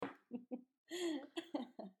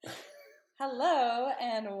Hello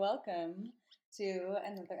and welcome to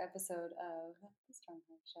another episode of the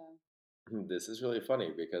Stronghold Show. This is really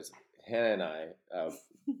funny because Hannah and I,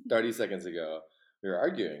 30 seconds ago, we were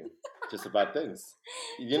arguing just about things.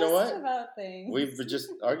 You know Just what? about things. We've been just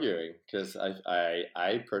arguing because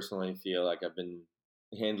I personally feel like I've been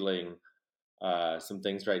handling some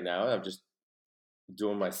things right now. I'm just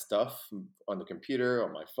doing my stuff on the computer,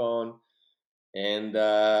 on my phone, and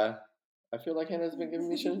I feel like Hannah's been giving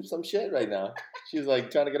me some shit right now. She's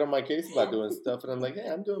like trying to get on my case about doing stuff, and I'm like, hey,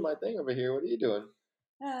 I'm doing my thing over here. What are you doing?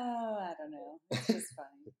 Oh, I don't know. It's just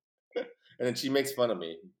funny. And then she makes fun of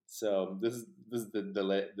me. So this is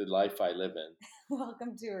the life I live in.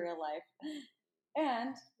 Welcome to real life.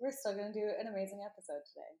 And we're still going to do an amazing episode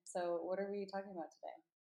today. So, what are we talking about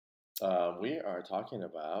today? We are talking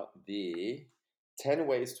about the 10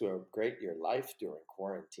 ways to upgrade your life during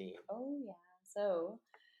quarantine. Oh, yeah. So,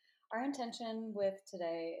 our intention with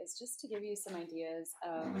today is just to give you some ideas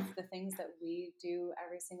of the things that we do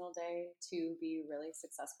every single day to be really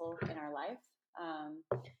successful in our life.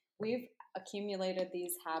 We've accumulated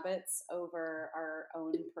these habits over our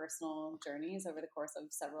own personal journeys over the course of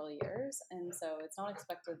several years. And so it's not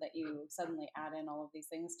expected that you suddenly add in all of these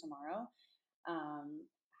things tomorrow. Um,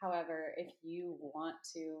 However, if you want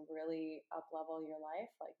to really up level your life,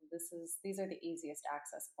 like these are the easiest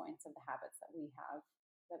access points of the habits that we have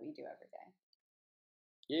that we do every day.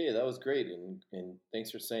 Yeah, that was great, and thanks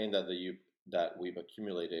for saying that that we've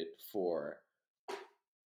accumulated for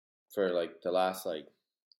like the last like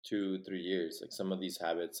 2-3 years. Like some of these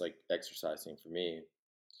habits, like exercising for me,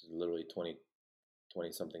 is literally 20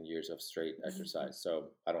 something years of straight exercise. So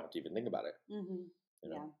I don't have to even think about it. Mm-hmm. You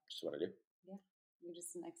know, Yeah. just what I do. Yeah. You're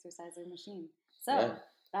just an exerciser machine. So Yeah.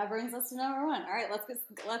 that brings us to number one. All right, let's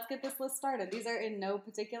get this list started. These are in no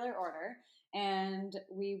particular order, and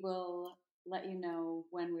we will let you know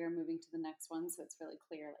when we are moving to the next one, so it's really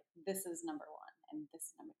clear. Like this is number one, and this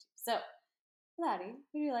is number two. So, Laddie,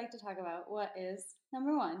 would you like to talk about what is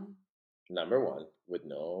number one? Number one, with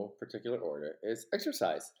no particular order, is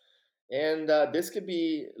exercise. And this could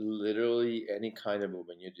be literally any kind of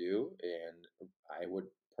movement you do. And I would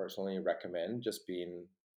personally recommend just being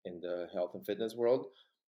in the health and fitness world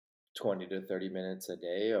 20 to 30 minutes a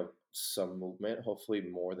day of some movement, hopefully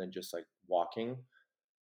more than just like walking.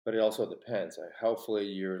 But it also depends. Hopefully,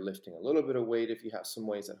 you're lifting a little bit of weight if you have some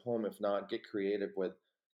weights at home. If not, get creative with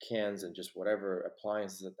cans and just whatever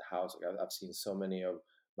appliances at the house. Like I've seen so many of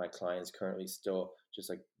my clients currently still just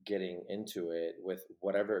like getting into it with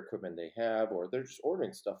whatever equipment they have, or they're just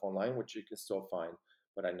ordering stuff online, which you can still find.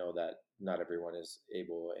 But I know that not everyone is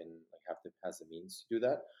able and like has the means to do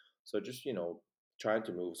that. So just trying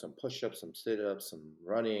to move some push-ups, some sit-ups, some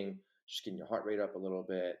running, just getting your heart rate up a little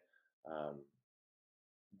bit. Um,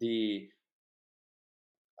 the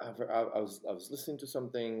I was listening to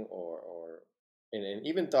something and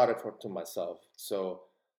even thought it to myself. So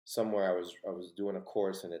somewhere I was doing a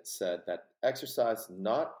course and it said that exercise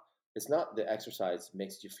not it's not the exercise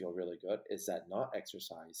makes you feel really good. It's that not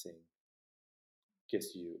exercising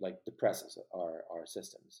gives you like depresses our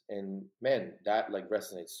systems. And man, that like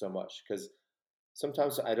resonates so much because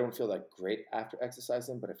sometimes I don't feel like great after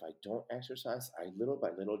exercising, but if I don't exercise, I little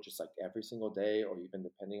by little, just like every single day, or even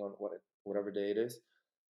depending on whatever day it is,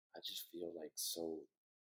 I just feel like so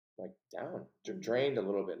like down, drained a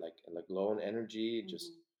little bit, like low on energy.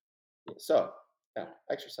 Just Mm-hmm. yeah. So yeah, Yeah.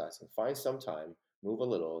 exercising. Find some time, move a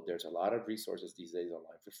little. There's a lot of resources these days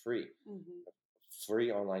online for free. Mm-hmm.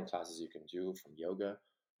 Free online classes you can do from yoga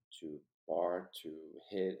to bar to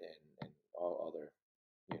hit and all other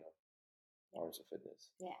you know Yeah. forms of fitness.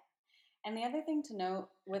 Yeah. And the other thing to note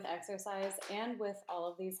with exercise and with all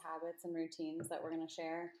of these habits and routines that we're going to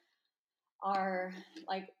share are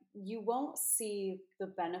like you won't see the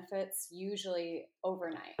benefits usually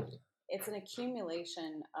overnight. It's an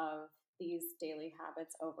accumulation of these daily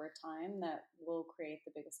habits over time that will create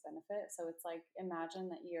the biggest benefit. So it's like imagine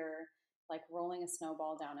that you're like rolling a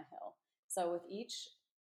snowball down a hill. So with each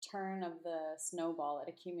turn of the snowball,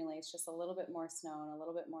 it accumulates just a little bit more snow and a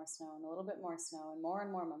little bit more snow and a little bit more snow and more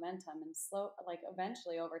momentum and slow like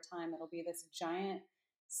eventually over time it'll be this giant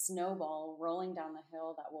snowball rolling down the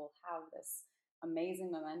hill that will have this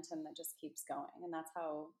amazing momentum that just keeps going. And that's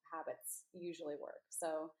how habits usually work.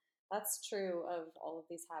 So that's true of all of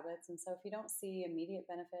these habits. And so if you don't see immediate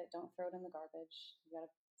benefit, don't throw it in the garbage. You got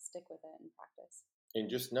to stick with it and practice. And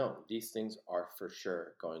just know these things are for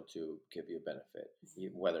sure going to give you a benefit,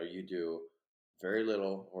 whether you do very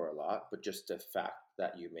little or a lot, but just the fact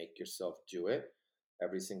that you make yourself do it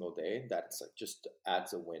every single day, that's like just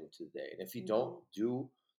adds a win to the day. And if you don't Mm-hmm. do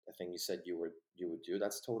thing you said you would do,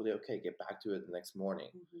 that's totally okay. Get back to it the next morning,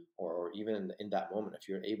 Hmm. or even in that moment, if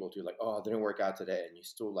you're able to, like, oh, it didn't work out today, and you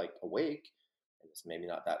still like awake, and it's maybe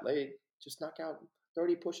not that late, just knock out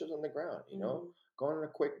 30 push-ups on the ground. Hmm. Go on a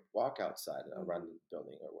quick walk outside around Hmm. the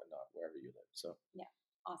building or whatnot, wherever you live. So, Yeah,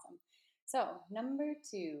 awesome. So number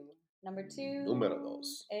two. Number numero two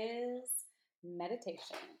dos. is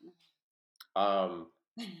meditation. Um,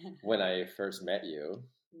 when I first met you,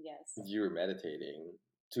 Yes. you were meditating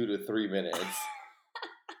 2 to 3 minutes,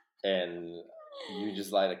 and you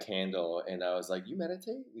just light a candle, and I was like, you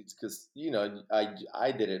meditate? Because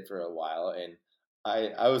I did it for a while, and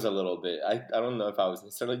I was a little bit, I don't know if I was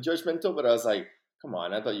necessarily judgmental, but I was like, come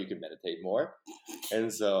on, I thought you could meditate more.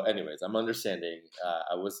 And so, anyways, I'm understanding.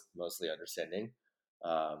 I was mostly understanding.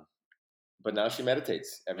 um, but now she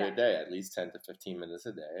meditates every Yeah. day, at least 10 to 15 minutes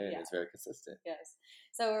a day, and Yeah. it's very consistent. Yes.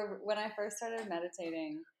 So when I first started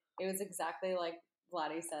meditating, it was exactly like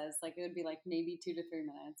Vladdy says. Like it would be like maybe 2 to 3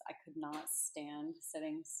 minutes. I could not stand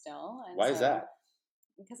sitting still, and Why is so that?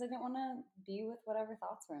 because I didn't want to be with whatever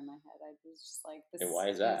thoughts were in my head. I was just like, And this why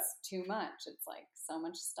is is that? too much. It's like so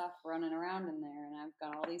much stuff running around in there, and I've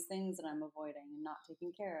got all these things that I'm avoiding and not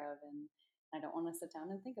taking care of, and I don't want to sit down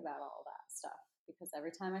and think about all that stuff because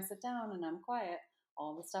every time I sit down and I'm quiet,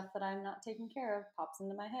 all the stuff that I'm not taking care of pops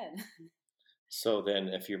into my head. So then,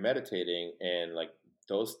 if you're meditating and like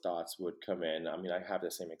those thoughts would come in, I mean, I have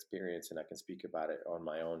the same experience and I can speak about it on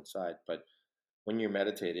my own side. But when you're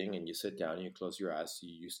meditating and you sit down and you close your eyes,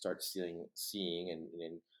 you start seeing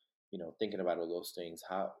and thinking about all those things.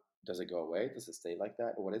 How does it go away? Does it stay like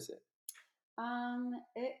that, or what is it?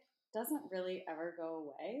 It doesn't really ever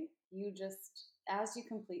go away. You just, as you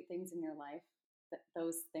complete things in your life,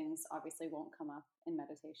 those things obviously won't come up in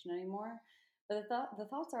meditation anymore. But the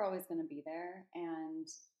thoughts are always going to be there. And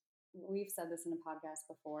we've said this in a podcast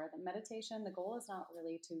before that meditation, the goal is not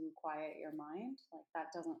really to quiet your mind. Like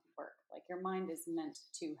that doesn't work. Like your mind is meant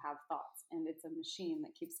to have thoughts, and it's a machine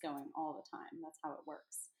that keeps going all the time. That's how it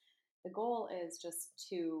works. The goal is just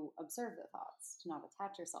to observe the thoughts, to not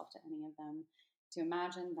attach yourself to any of them, to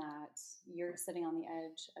imagine that you're sitting on the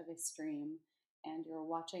edge of a stream and you're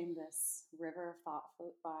watching this river of thought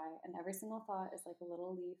float by, and every single thought is like a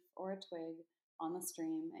little leaf or a twig on the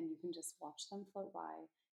stream, and you can just watch them float by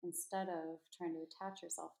instead of trying to attach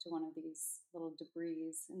yourself to one of these little debris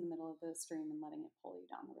in the middle of the stream and letting it pull you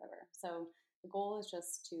down the river. So the goal is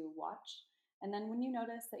just to watch, and then when you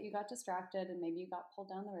notice that you got distracted and maybe you got pulled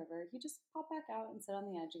down the river, you just pop back out and sit on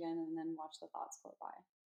the edge again and then watch the thoughts float by.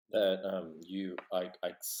 That you I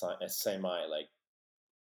semi like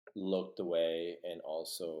looked away and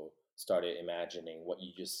also started imagining what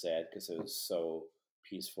you just said because it was so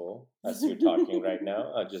peaceful as you're talking right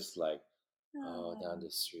now. I just like, oh, down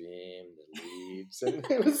the stream, the leaves, and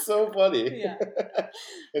it was so funny. Yeah, I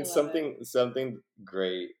And love it. something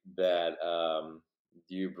great that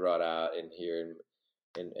you brought out in here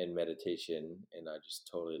in meditation, and I just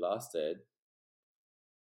totally lost it.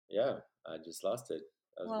 Yeah, I just lost it.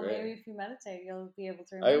 That was Well, great. maybe if you meditate, you'll be able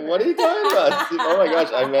to What are remember. you talking about? Oh my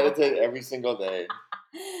gosh, I meditate every single day.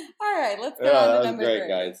 All right, let's go Yeah, on to that was number great, three.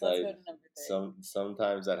 guys. Let's go to number three.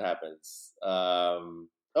 Sometimes that happens.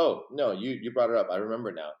 Oh no, you brought it up. I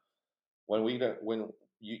remember now. When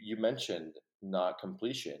you mentioned not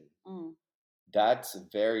completion, Mm, that's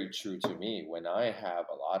very true to me. When I have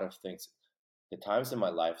a lot of things, the times in my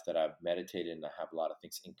life that I've meditated and I have a lot of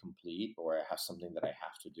things incomplete, or I have something that I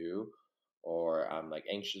have to do, or I'm like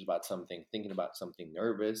anxious about something, thinking about something,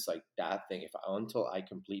 nervous, like that thing, if until I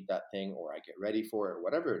complete that thing or I get ready for it, or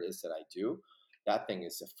whatever it is that I do, that thing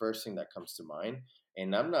is the first thing that comes to mind.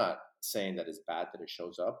 And I'm not saying that it's bad that it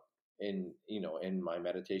shows up in my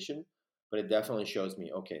meditation, but it definitely shows me,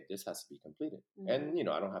 okay, this has to be completed. mm-hmm, And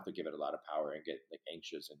I don't have to give it a lot of power and get like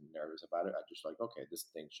anxious and nervous about it. I just like, okay, this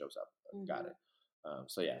thing shows up. Got mm-hmm. it.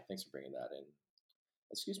 So yeah, thanks for bringing that in.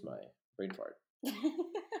 Excuse my brain fart.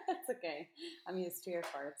 That's okay. I'm used to your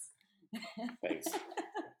farts. Thanks.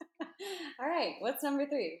 All right, what's number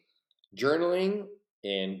three? Journaling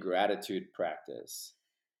and gratitude practice.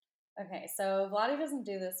 Okay, so Vladi doesn't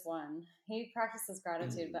do this one. He practices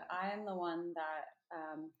gratitude, but I am the one that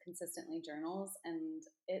consistently journals, and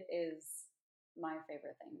it is my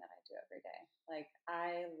favorite thing that I do every day. Like,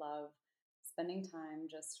 I love spending time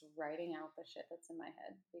just writing out the shit that's in my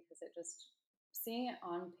head because it just, seeing it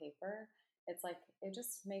on paper, it's like, it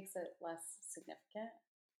just makes it less significant.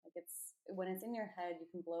 Like, it's when it's in your head, you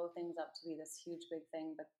can blow things up to be this huge, big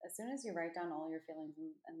thing, but as soon as you write down all your feelings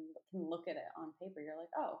and can look at it on paper, you're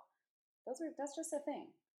like, oh, that's just a thing.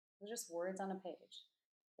 They're just words on a page.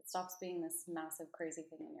 It stops being this massive crazy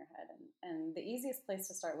thing in your head. And the easiest place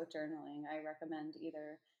to start with journaling, I recommend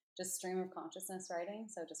either just stream of consciousness writing.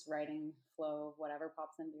 So just writing flow of whatever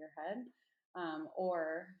pops into your head,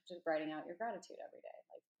 or just writing out your gratitude every day.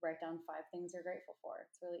 Like write down 5 things you're grateful for.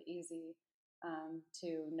 It's really easy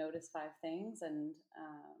to notice 5 things, and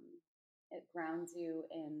it grounds you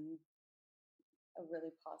in a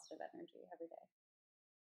really positive energy every day.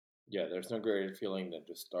 Yeah, there's no greater feeling than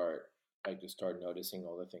just start noticing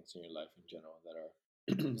all the things in your life in general that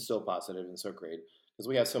are so positive and so great, because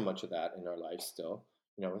we have so much of that in our life still.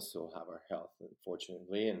 We still have our health,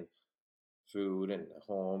 unfortunately, and food and a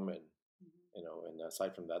home, and and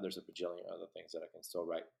aside from that, there's a bajillion other things that I can still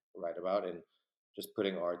write about, and just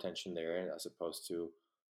putting our attention there as opposed to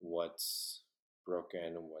what's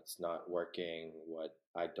broken, what's not working, what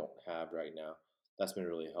I don't have right now. That's been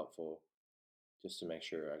really helpful, just to make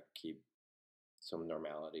sure I keep some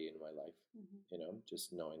normality in my life.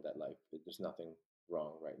 Just knowing that there's nothing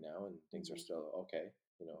wrong right now, and things are still okay.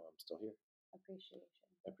 I'm still here. Appreciation.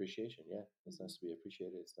 Appreciation, yeah. It's nice to be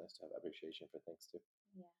appreciated. It's nice to have appreciation for things too.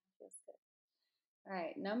 Yeah, feels good. All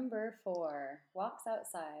right, number 4, walks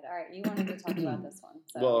outside. All right, you wanted to talk about this one.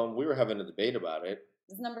 So well, we were having a debate about it.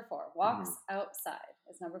 This is number 4. Walks outside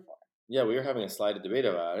is number 4. Yeah, we were having a slight debate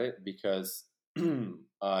about it because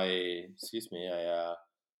I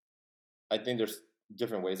think there's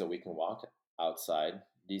different ways that we can walk outside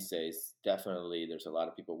these days. Definitely, there's a lot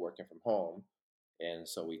of people working from home, and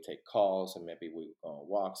so we take calls and maybe we go on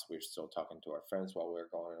walks. We're still talking to our friends while we're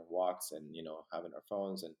going on walks, and having our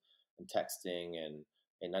phones and texting,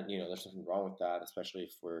 and that, there's nothing wrong with that, especially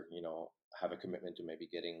if we're have a commitment to maybe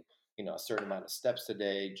getting a certain amount of steps a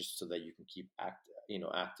day, just so that you can keep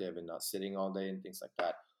active and not sitting all day and things like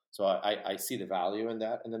that. So I see the value in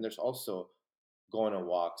that. And then there's also going on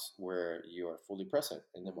walks where you are fully present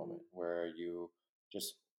in the moment, where you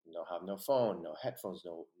just have no phone, no headphones,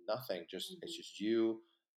 no nothing. Just it's just you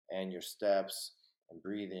and your steps and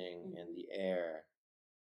breathing and the air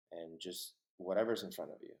and just whatever's in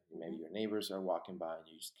front of you. Maybe your neighbors are walking by and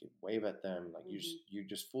you just wave at them, like you're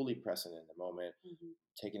just fully present in the moment,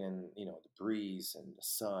 taking in the breeze and the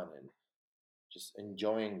sun, and just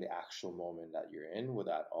enjoying the actual moment that you're in,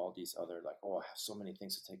 without all these other, like, oh, I have so many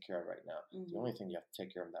things to take care of right now. The only thing you have to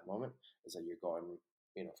take care of in that moment is that you're going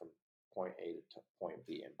from point A to point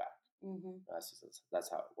B and back. That's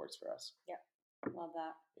how it works for us. Yep. Love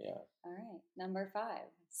that. Yeah. All right. Number 5,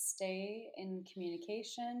 stay in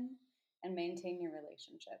communication and maintain your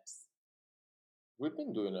relationships. We've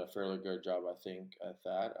been doing a fairly good job, I think, at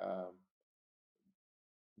that.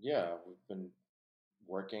 Yeah, we've been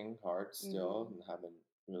working hard still and haven't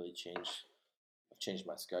really changed. I've changed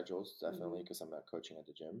my schedules, definitely, because I'm not coaching at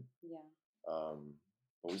the gym. Yeah.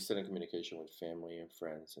 But we sit in communication with family and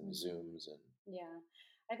friends and Zooms and. Yeah,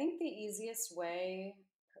 I think the easiest way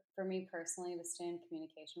for me personally to stay in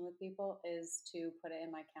communication with people is to put it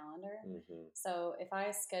in my calendar. So if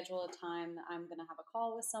I schedule a time that I'm going to have a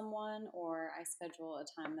call with someone, or I schedule a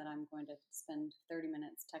time that I'm going to spend 30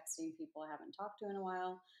 minutes texting people I haven't talked to in a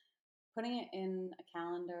while, putting it in a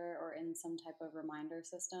calendar or in some type of reminder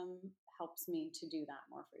system helps me to do that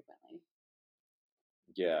more frequently.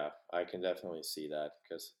 Yeah, I can definitely see that,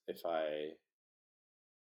 because if I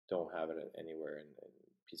don't have it anywhere in a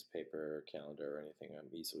piece of paper or calendar or anything,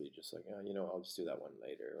 I'm easily just like, I'll just do that one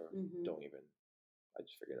later, or don't even, I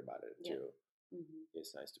just forget about it too.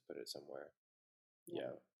 It's nice to put it somewhere.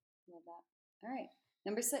 Yeah. Love that. All right.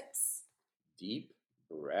 Number 6. Deep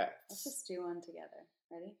breaths. Let's just do one together.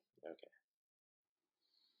 Ready? Okay.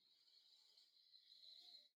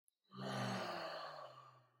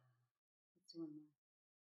 Let's do one more.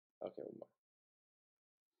 Okay, one more.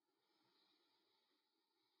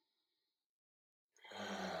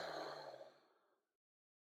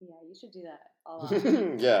 Yeah, you should do that a lot.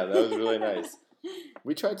 Yeah, that was really nice.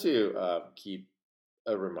 We try to keep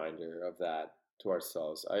a reminder of that to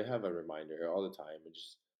ourselves. I have a reminder all the time,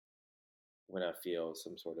 just when I feel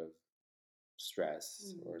some sort of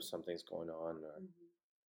stress or something's going on, or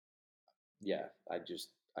yeah, I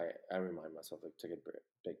remind myself, like, take a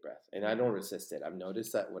big breath, and I don't resist it. I've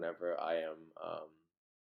noticed that whenever I am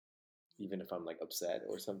even if I'm like upset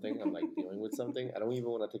or something, I'm like dealing with something, I don't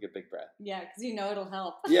even want to take a big breath. Yeah, because it'll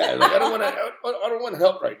help. Yeah, like I don't want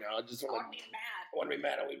help right now. I just want to be mad. I want to be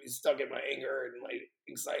mad. I want to be stuck in my anger and my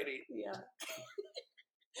anxiety. Yeah.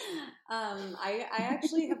 I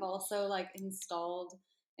actually have also installed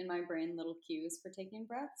in my brain little cues for taking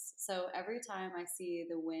breaths. So every time I see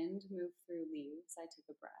the wind move through leaves, I take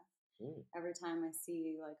a breath. Every time I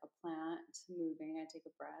see a plant moving, I take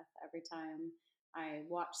a breath. Every time I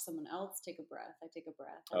watch someone else take a breath, I take a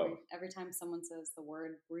breath. Every time someone says the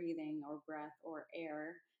word breathing or breath or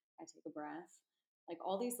air, I take a breath.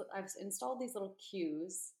 I've installed these little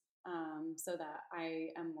cues so that I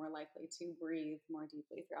am more likely to breathe more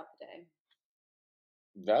deeply throughout the day.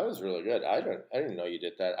 That was really good. I didn't know you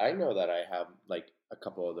did that. I know that I have like a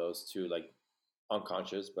couple of those too, like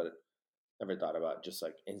unconscious, but never thought about just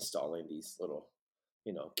like installing these little,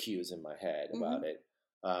 cues in my head Hmm. about it.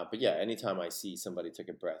 But yeah, anytime I see somebody take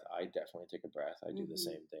a breath, I definitely take a breath. I do the Hmm.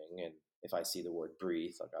 same thing. And if I see the word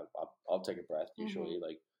breathe, like I'll take a breath. Hmm. Usually,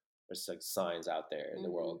 like there's like signs out there in the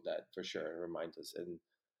Hmm. world that for sure remind us. And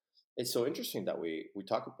it's so interesting that we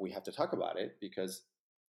have to talk about it because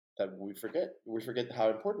that we forget how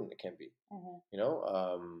important it can be. Hmm. You know,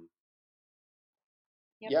 um,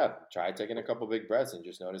 Yep. yeah, try taking a couple big breaths and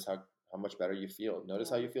just notice how much better you feel. Notice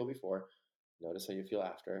how Yeah. you feel before, notice how you feel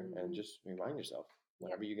after, and Hmm. just remind yourself Yep.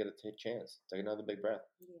 whenever you get a chance, take another big breath.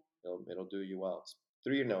 Yeah. It'll do you well.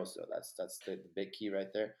 Through your nose though. That's the big key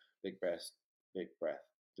right there. Big breath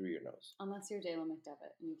through your nose. Unless you're Dayla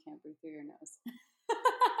McDevitt and you can't breathe through your nose.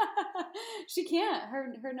 She can't.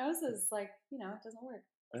 Her nose is like, it doesn't work.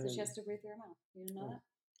 I So she mean, has to breathe through her mouth. You didn't know oh,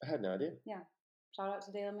 that? I had no idea. Yeah. Shout out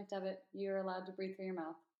to Dayla McDevitt. You're allowed to breathe through your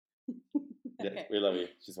mouth. Yes, Okay. we love you.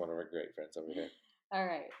 She's one of our great friends over here. All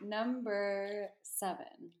right. Number 7.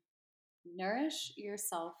 Nourish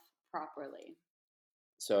yourself properly.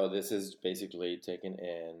 So this is basically taking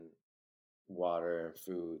in water and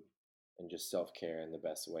food and just self care in the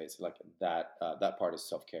best ways. Like that part is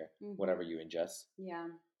self care. Hmm. Whatever you ingest. Yeah.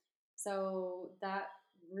 So that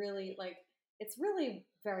really, it's really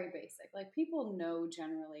very basic. Like, people know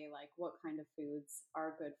generally, like, what kind of foods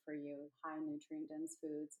are good for you: high nutrient dense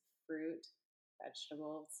foods, fruit,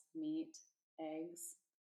 vegetables, meat, eggs,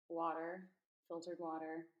 water, filtered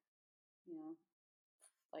water, you know,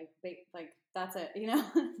 like that's it,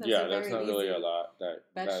 those Yeah, are there's very not really a easy. lot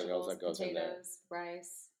Vegetables, that goes in there. potatoes,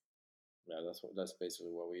 rice. Yeah, that's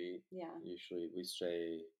basically what we eat. Yeah. Usually we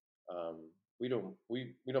say we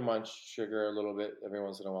don't mind sugar a little bit every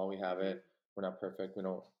once in a while. We have Hmm. it. We're not perfect. We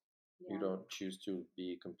Yeah. don't choose to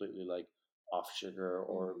be completely like off sugar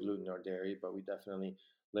or Hmm. gluten or dairy, but we definitely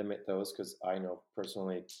limit those because I know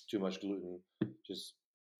personally too much gluten just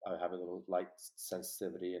I have a little light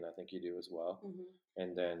sensitivity, and I think you do as well. Hmm.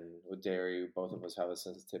 And then with dairy, both of us have a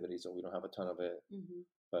sensitivity, so we don't have a ton of it. Hmm.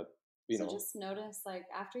 But you So know, just notice, like,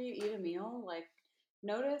 after you eat a meal, like,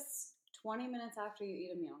 notice 20 minutes after you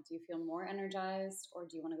eat a meal. Do you feel more energized, or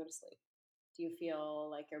do you want to go to sleep? Do you feel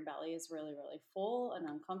like your belly is really, really full and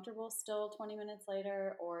uncomfortable still 20 minutes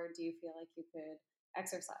later, or do you feel like you could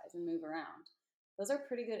exercise and move around? Those are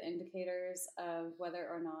pretty good indicators of whether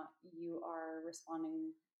or not you are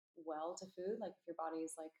responding well to food, like if your body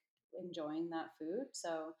is like enjoying that food.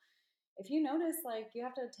 So if you notice like you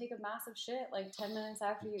have to take a massive shit like 10 minutes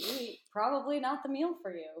after you eat, probably not the meal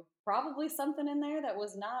for you. Probably something in there that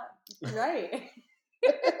was not right.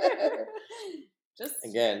 Just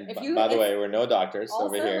again, if you, by the it's way, we're no doctors over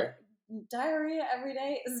also here. diarrhea every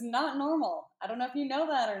day is not normal. I don't know if you know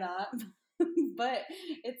that or not, but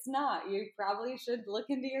it's not. You probably should look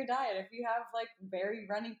into your diet. If you have like very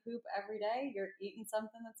runny poop every day, you're eating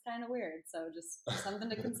something that's kind of weird. So just something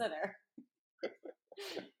to consider.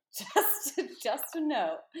 Just to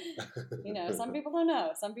know. Some people don't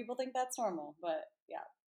know. Some people think that's normal, but yeah.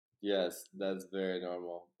 Yes, that's very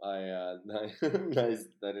normal. Nice.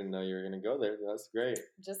 I didn't know you were gonna go there. That's great.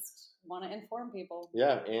 Just want to inform people.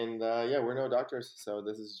 Yeah, and yeah, we're no doctors, so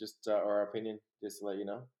this is just our opinion, just to let you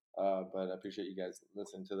know. But I appreciate you guys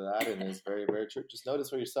listening to that, and it's very, very true. Just notice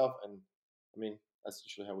for yourself, and I mean, that's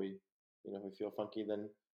usually how if we feel funky, then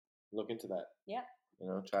look into that. Yeah.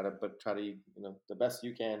 Try to, the best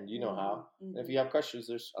you can. You know Mm-hmm. how. And if Mm-hmm. you have questions,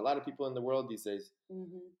 there's a lot of people in the world these days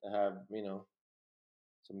Mm-hmm. that have,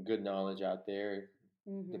 some good knowledge out there.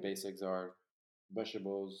 The Mm-hmm. basics are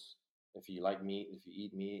vegetables. If you like meat, if you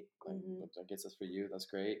eat meat, like Mm-hmm. I guess that's for you. That's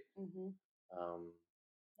great. Mm-hmm. Um,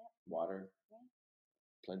 Yep. water, Yeah.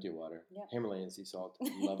 plenty of water. Yep. Himalayan sea salt.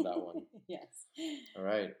 Love that one. Yes. All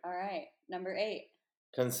right. All right. Number 8.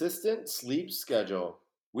 Consistent sleep schedule. All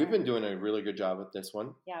We've right. been doing a really good job with this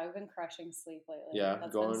one. Yeah, we've been crushing sleep lately. Yeah,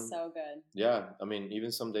 That's been going. so good. Yeah, I mean, even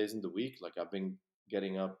some days in the week, like I've been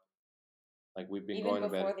getting up. Like we've been Even going to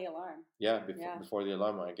bed. before the alarm. Yeah, Yeah. before the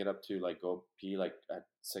alarm, I get up to like go pee like at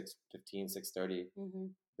 6:15, 6:30. Mm-hmm.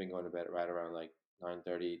 Been going to bed right around like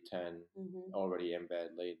 9:30, 10. Mm-hmm. Already in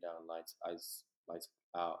bed, laid down, lights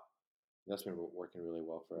out. That's been working really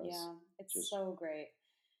well for us. Yeah, it's Just so great.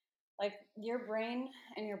 Like, your brain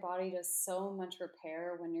and your body does so much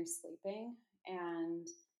repair when you're sleeping, and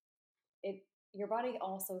it your body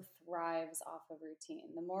also thrives off of routine.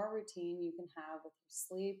 The more routine you can have with your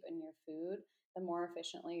sleep and your food, the more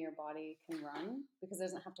efficiently your body can run, because it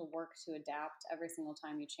doesn't have to work to adapt every single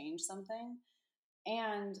time you change something.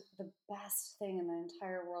 And the best thing in the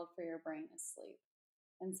entire world for your brain is sleep.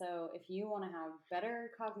 And so, if you want to have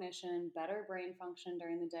better cognition, better brain function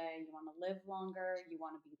during the day, you want to live longer, you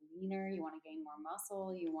want to be leaner, you want to gain more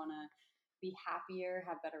muscle, you want to be happier,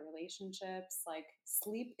 have better relationships, like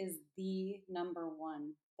sleep is the number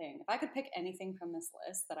one thing. If I could pick anything from this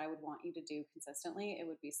list that I would want you to do consistently, it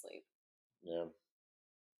would be sleep. Yeah,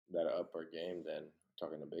 that upper game. Then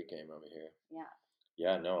talking a big game over here. Yeah.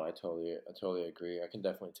 Yeah, no, I totally agree. I can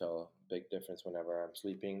definitely tell a big difference whenever I'm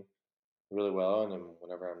sleeping really well, and then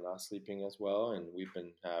whenever I'm not sleeping as well. And we've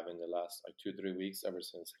been having the last like 2 3 weeks ever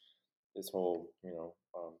since this whole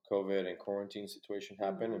COVID and quarantine situation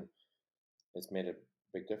happened, Mm-hmm. and it's made a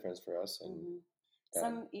big difference for us. And Mm-hmm. that,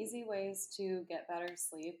 Some easy ways to get better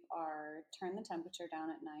sleep are turn the temperature down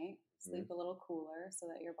at night, mhm, sleep a little cooler so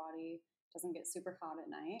that your body doesn't get super hot at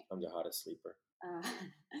night. I'm the hottest sleeper. Uh,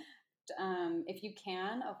 if you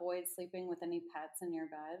can, avoid sleeping with any pets in your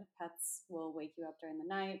bed. Pets will wake you up during the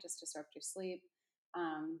night, just disrupt your sleep.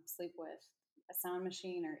 Sleep with a sound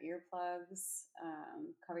machine or earplugs.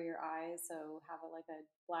 Cover your eyes, so have like a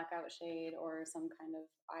blackout shade or some kind of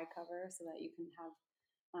eye cover so that you can have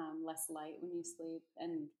less light when you sleep,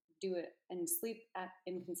 and do it and sleep at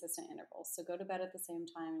inconsistent intervals. So go to bed at the same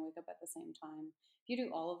time and wake up at the same time. If you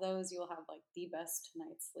do all of those, you'll have like the best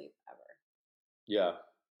night's sleep ever. Yeah,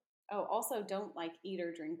 Oh, also don't like eat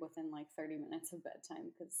or drink within like 30 minutes of bedtime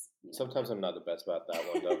because you never sometimes I'm not the best about that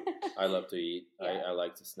one though. know. I love to eat. I, Yeah, I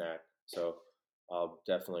like to snack, so I'll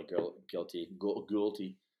definitely go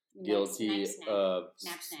night guilty snack, of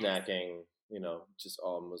nap snacks. snacking. Just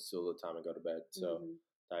almost all the time I go to bed. So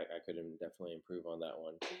Mm-hmm, I could definitely improve on that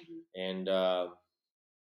one. mm-hmm, And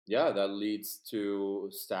yeah, that leads to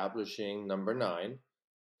establishing number 9.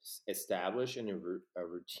 Establish a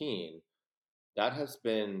routine. That has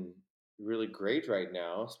been really great right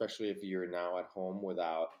now, especially if you're now at home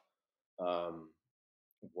without um,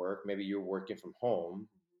 work. Maybe you're working from home,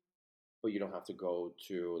 but you don't have to go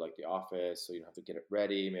to like the office, so you don't have to get it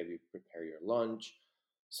ready. Maybe prepare your lunch.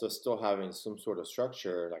 So still having some sort of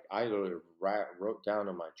structure. Like I literally wrote down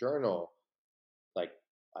in my journal, like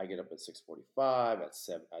I get up at 6:45, at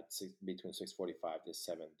seven at six, between 6:45 to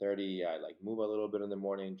 7:30. I like move a little bit in the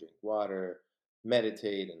morning, drink water,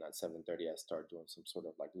 meditate, and at 7:30 I start doing some sort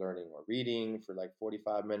of like learning or reading for like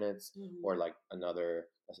 45 minutes, mm-hmm, or like another.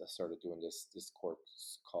 As I started doing this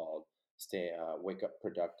course called Stay Wake Up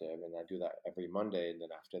Productive, and I do that every Monday, and then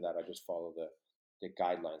after that I just follow the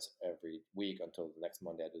guidelines every week until the next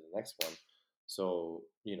Monday I do the next one. So,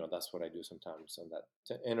 that's what I do sometimes on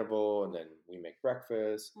that interval. And then we make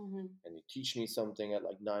breakfast, mm-hmm. and you teach me something at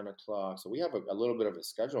like 9 o'clock. So we have a little bit of a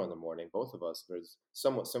schedule in the morning, both of us, but it's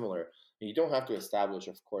somewhat similar. And you don't have to establish,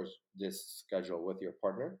 of course, this schedule with your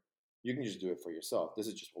partner. You can just do it for yourself. This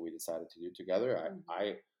is just what we decided to do together.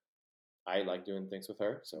 Mm-hmm. I like doing things with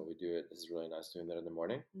her. So we do it. This is really nice doing that in the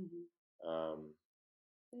morning. Mm-hmm. Um,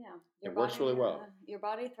 Yeah, it works really well. your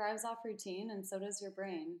body thrives off routine, and so does your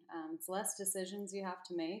brain. It's less decisions you have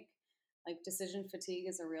to make. Like decision fatigue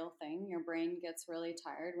is a real thing. Your brain gets really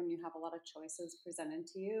tired when you have a lot of choices presented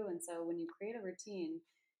to you, and so when you create a routine,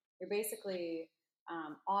 you're basically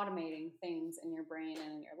automating things in your brain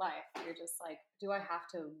and in your life. You're just like, do I have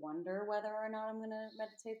to wonder whether or not I'm going to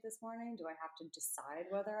meditate this morning? Do I have to decide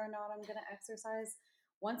whether or not I'm going to exercise?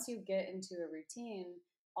 Once you get into a routine,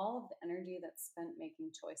 all of the energy that's spent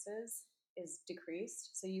making choices is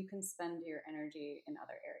decreased, so you can spend your energy in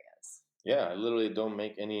other areas. Yeah, I literally don't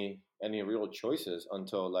make any real choices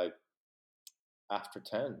until like after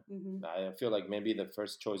 10. Mm-hmm. I feel like maybe the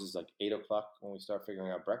first choice is like 8 o'clock when we start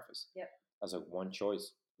figuring out breakfast. Yep. That's like one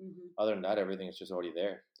choice. Mm-hmm. Other than that, everything is just already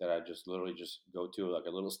there. That I just literally just go to like a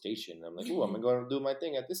little station. And I'm like, oh, I'm gonna do my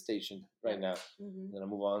thing at this station right Yep. now. Mm-hmm. And then I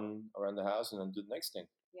move on around the house and then do the next thing.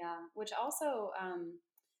 Yeah, which also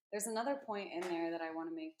there's another point in there that I want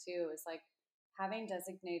to make too is like having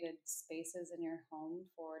designated spaces in your home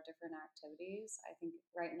for different activities. I think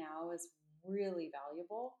right now is really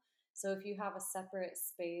valuable. So if you have a separate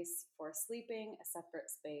space for sleeping, a separate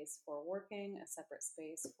space for working, a separate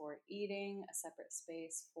space for eating, a separate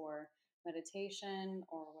space for meditation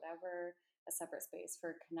or whatever, a separate space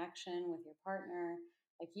for connection with your partner,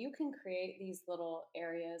 like you can create these little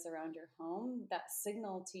areas around your home that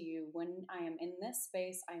signal to you when I am in this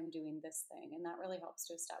space, I am doing this thing. And that really helps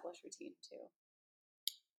to establish routine too.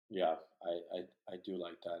 Yeah, I do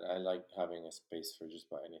like that. I like having a space for just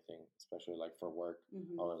about anything, especially like for work. I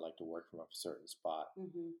Mm-hmm. only like to work from a certain spot.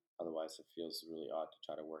 Mm-hmm. Otherwise, it feels really odd to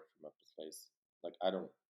try to work from a place. Like I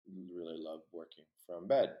don't really love working from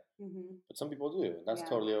bed, Mm-hmm. but some people do, and that's Yeah.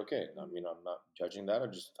 totally okay. I Mm-hmm. mean, I'm not judging that. I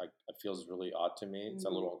just like it feels really odd to me. It's a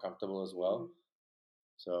Mm-hmm. little uncomfortable as Mm-hmm. well.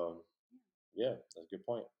 So yeah, that's a good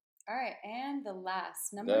point. All right, and the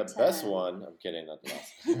last, number The best 10. one, I'm kidding, not the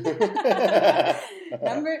last.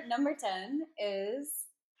 Number 10 is,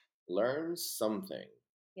 Learn something.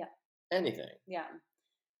 yeah, Anything. yeah.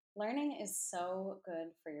 Learning is so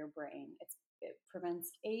good for your brain. It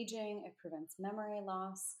prevents aging, it prevents memory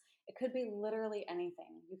loss. It could be literally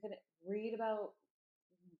anything. You could read about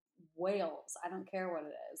whales. I don't care what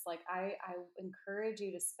it is. Like I encourage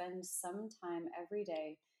you to spend some time every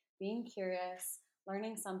day being curious,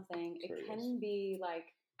 learning something. It Curious. can be like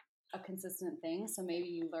a consistent thing. So maybe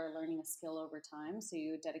you are learning a skill over time. So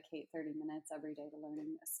you dedicate 30 minutes every day to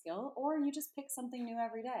learning a skill, or you just pick something new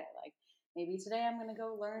every day. Like maybe today I'm going to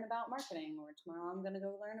go learn about marketing, or tomorrow I'm going to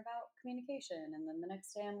go learn about communication. And then the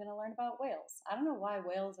next day I'm going to learn about whales. I don't know why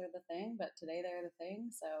whales are the thing, but today they're the thing.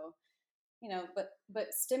 So,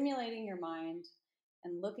 but stimulating your mind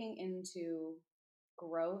and looking into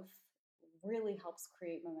growth really helps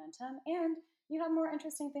create momentum, and you have more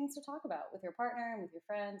interesting things to talk about with your partner and with your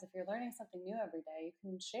friends. If you're learning something new every day, you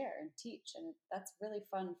can share and teach, and that's really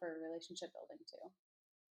fun for relationship building too.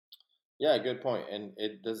 Yeah, good point. And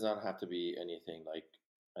it does not have to be anything like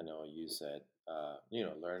I know you said.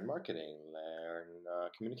 Learn marketing, learn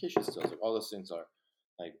communication skills. Like all those things are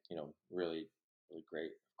like really really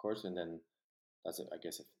great, of course. And then that's it. I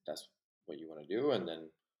guess if that's what you want to do, and then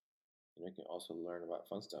you can also learn about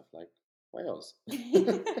fun stuff like whales.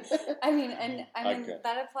 I mean, Okay.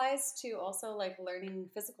 that applies to also like learning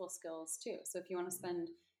physical skills too. So if you want to spend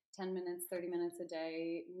 10 minutes, 30 minutes a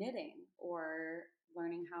day knitting, or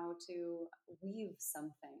learning how to weave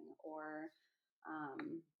something, or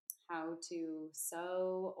um, how to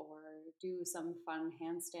sew, or do some fun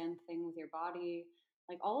handstand thing with your body,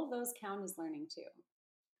 like all of those count as learning too.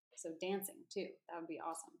 So dancing too, that would be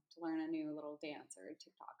awesome to learn a new little dance or a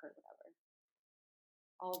TikTok or whatever.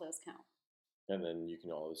 All of those count. And then you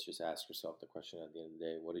can always just ask yourself the question at the end of the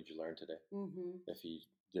day: what did you learn today? Mm-hmm. If you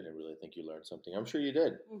didn't really think you learned something, I'm sure you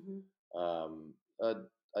did. Mm-hmm. Um,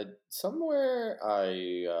 somewhere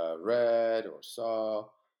I read or saw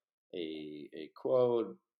a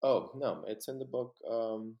quote. Oh no, it's in the book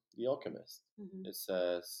The Alchemist. Mm-hmm. It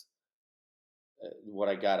says what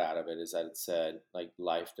I got out of it is that it said like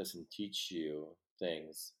life doesn't teach you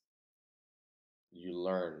things, you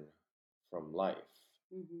learn from life.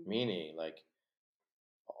 Mm-hmm. Meaning like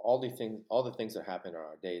all the things that happen in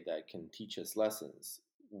our day that can teach us lessons.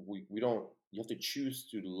 We don't you have to choose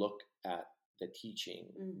to look at the teaching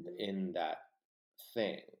Mm-hmm. in that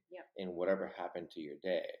thing Yep. in whatever happened to your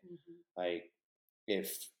day. Mm-hmm. Like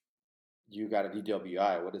if you got a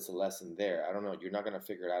DWI, what is the lesson there? I don't know. You're not gonna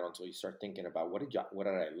figure it out until you start thinking about what did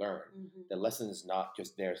I learn? Mm-hmm. The lesson is not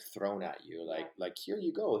just there thrown at you. Yeah. Like here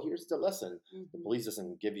you go. Here's the lesson. The Mm-hmm. police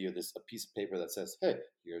doesn't give you this a piece of paper that says, "Hey,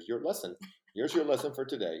 here's your lesson. Here's your lesson for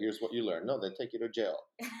today. Here's what you learned." No, they take you to jail,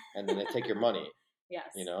 and then they take your money. Yes.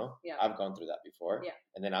 Yeah. I've gone through that before, Yeah.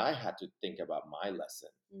 and then I had to think about my lesson.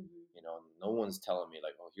 Mm-hmm. No one's telling me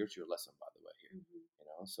like, "Oh, here's your lesson, by the way." Here,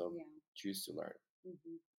 Mm-hmm. so Yeah. choose to learn.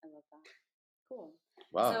 Mm-hmm. I love that. Cool.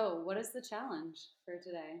 Wow. So, what is the challenge for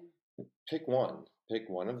today? Pick one. Pick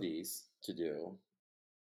one of these to do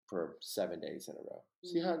for 7 days in a row.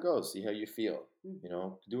 See how Mm-hmm. it goes. See how you feel. Mm-hmm.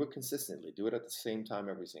 Do it consistently. Do it at the same time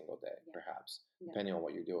every single day, Yeah. perhaps, Yeah. depending on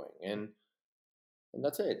what you're doing. And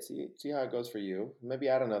that's it. See how it goes for you. Maybe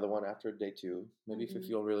add another one after day two. Maybe if you Mm-hmm.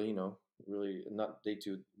 feel really, really not day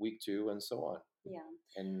two, week two, and so on. Yeah.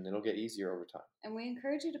 And it'll get easier over time. And we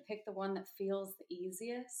encourage you to pick the one that feels the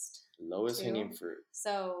easiest. Lowest too. hanging fruit.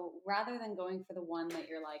 So rather than going for the one that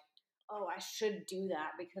you're like, oh, I should do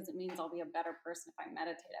that because it means I'll be a better person if I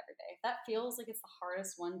meditate every day. If that feels like it's the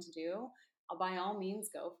hardest one to do, by all means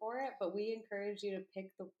go for it. But we encourage you to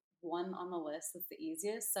pick the one on the list that's the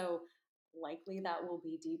easiest. So likely that will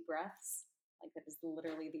be deep breaths. Like that is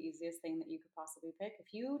literally the easiest thing that you could possibly pick.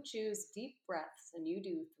 If you choose deep breaths and you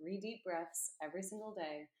do 3 deep breaths every single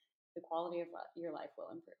day, the quality of your life will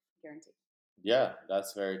improve, guaranteed. Yeah,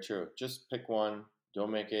 that's very true. Just pick one.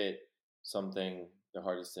 Don't make it something the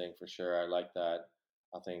hardest thing for sure. I like that.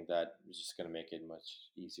 I think that is just going to make it much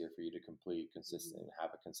easier for you to complete consistent and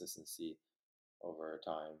have a consistency over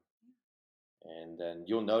time. And then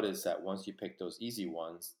you'll notice that once you pick those easy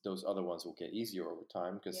ones, those other ones will get easier over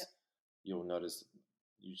time because Yep. you'll notice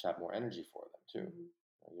you just have more energy for them too. Mm-hmm.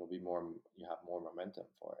 You have more momentum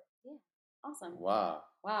for it. Yeah. Awesome. Wow.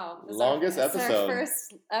 This Longest is episode. our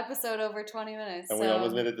first episode over 20 minutes. And we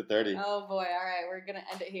almost made it to 30. Oh boy. All right. We're going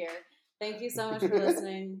to end it here. Thank you so much for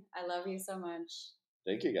listening. I love you so much.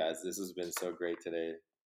 Thank you guys. This has been so great today.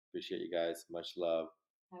 Appreciate you guys. Much love.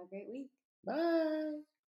 Have a great week. Bye.